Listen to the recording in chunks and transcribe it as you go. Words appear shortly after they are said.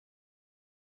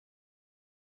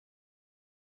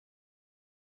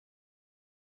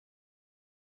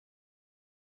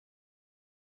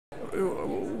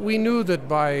we knew that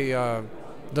by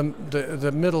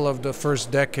the middle of the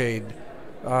first decade,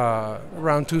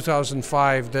 around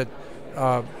 2005, that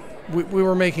we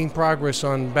were making progress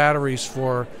on batteries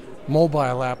for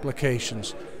mobile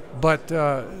applications, but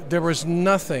there was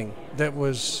nothing that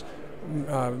was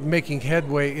making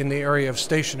headway in the area of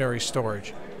stationary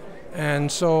storage.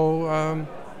 And so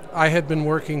I had been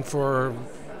working for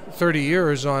 30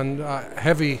 years on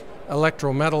heavy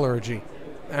electrometallurgy,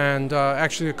 and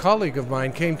actually a colleague of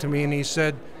mine came to me and he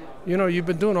said, you know, you've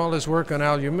been doing all this work on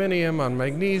aluminium, on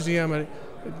magnesium.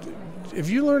 Have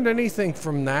you learned anything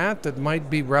from that that might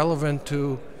be relevant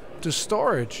to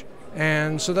storage?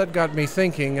 And so that got me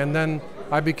thinking, and then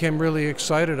I became really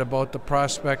excited about the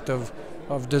prospect of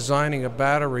designing a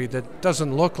battery that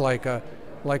doesn't look like a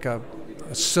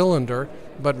cylinder,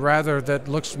 but rather that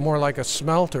looks more like a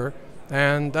smelter,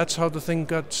 and that's how the thing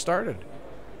got started.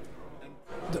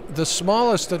 The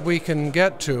smallest that we can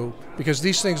get to, because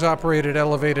these things operate at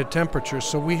elevated temperatures,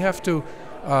 so we have to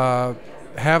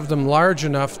have them large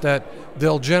enough that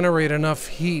they'll generate enough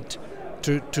heat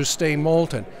to stay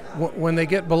molten. When they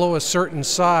get below a certain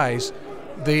size,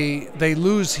 they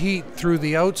lose heat through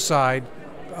the outside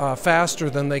faster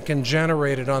than they can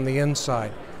generate it on the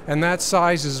inside. And that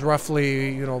size is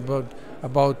roughly, you know,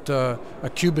 about a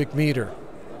cubic meter.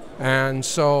 And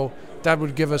so that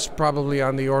would give us probably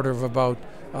on the order of about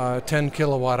 10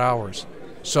 kilowatt hours.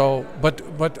 So,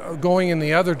 but going in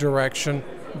the other direction,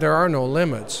 there are no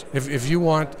limits. If you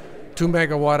want 2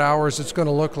 megawatt hours, it's going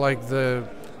to look like the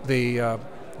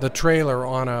trailer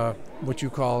on a what you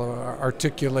call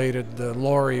articulated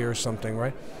lorry or something,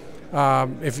 right?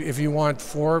 If you want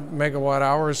 4 megawatt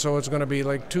hours, so it's going to be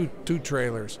like two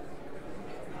trailers.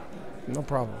 No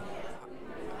problem.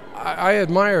 I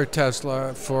admire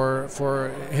Tesla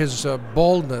for his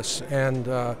boldness,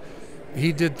 and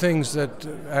he did things that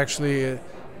actually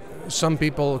some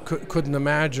people couldn't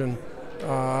imagine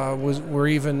were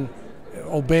even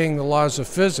obeying the laws of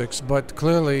physics, but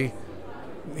clearly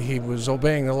he was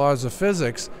obeying the laws of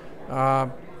physics,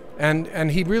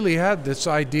 and he really had this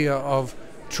idea of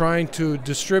trying to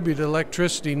distribute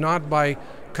electricity not by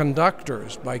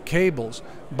conductors, by cables,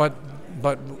 but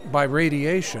by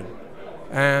radiation.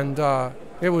 And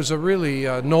it was a really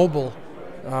noble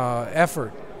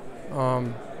effort,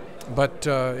 but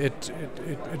it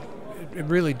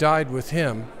really died with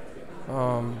him.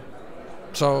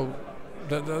 So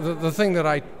the thing that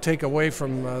I take away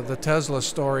from the Tesla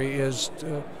story is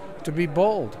to be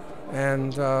bold,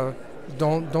 and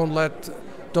don't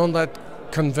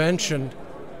let convention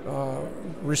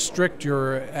restrict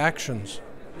your actions.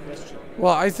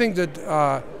 Well, I think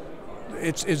that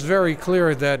it's very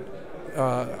clear that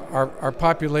our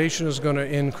population is going to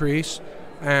increase,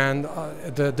 and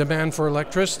the demand for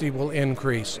electricity will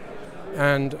increase.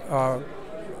 And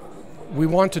we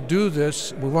want to do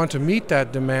this, we want to meet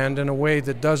that demand in a way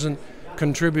that doesn't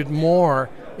contribute more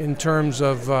in terms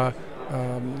of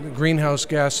greenhouse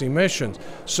gas emissions.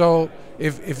 So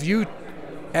if you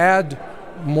add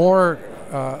more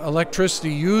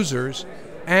electricity users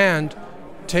and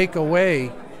take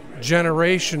away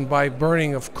generation by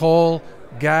burning of coal,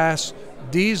 gas,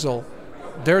 diesel,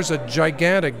 there's a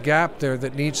gigantic gap there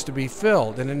that needs to be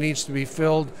filled, and it needs to be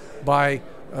filled by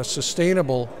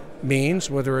sustainable means,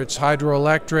 whether it's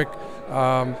hydroelectric,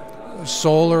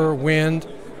 solar, wind.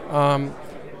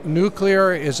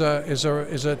 Nuclear is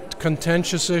a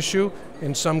contentious issue.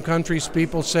 In some countries,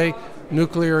 people say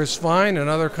nuclear is fine. In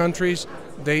other countries,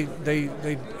 they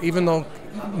even though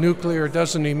nuclear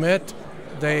doesn't emit,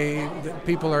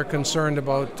 people are concerned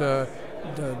about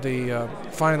the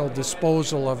final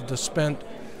disposal of the spent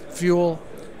fuel.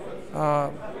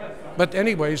 But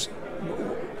anyways,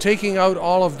 taking out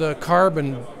all of the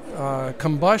carbon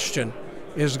combustion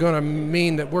is going to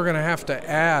mean that we're going to have to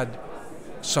add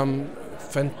some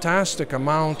fantastic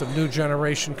amount of new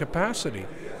generation capacity.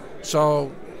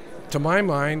 So, to my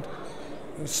mind,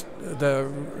 the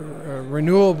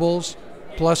renewables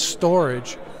plus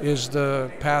storage is the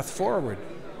path forward.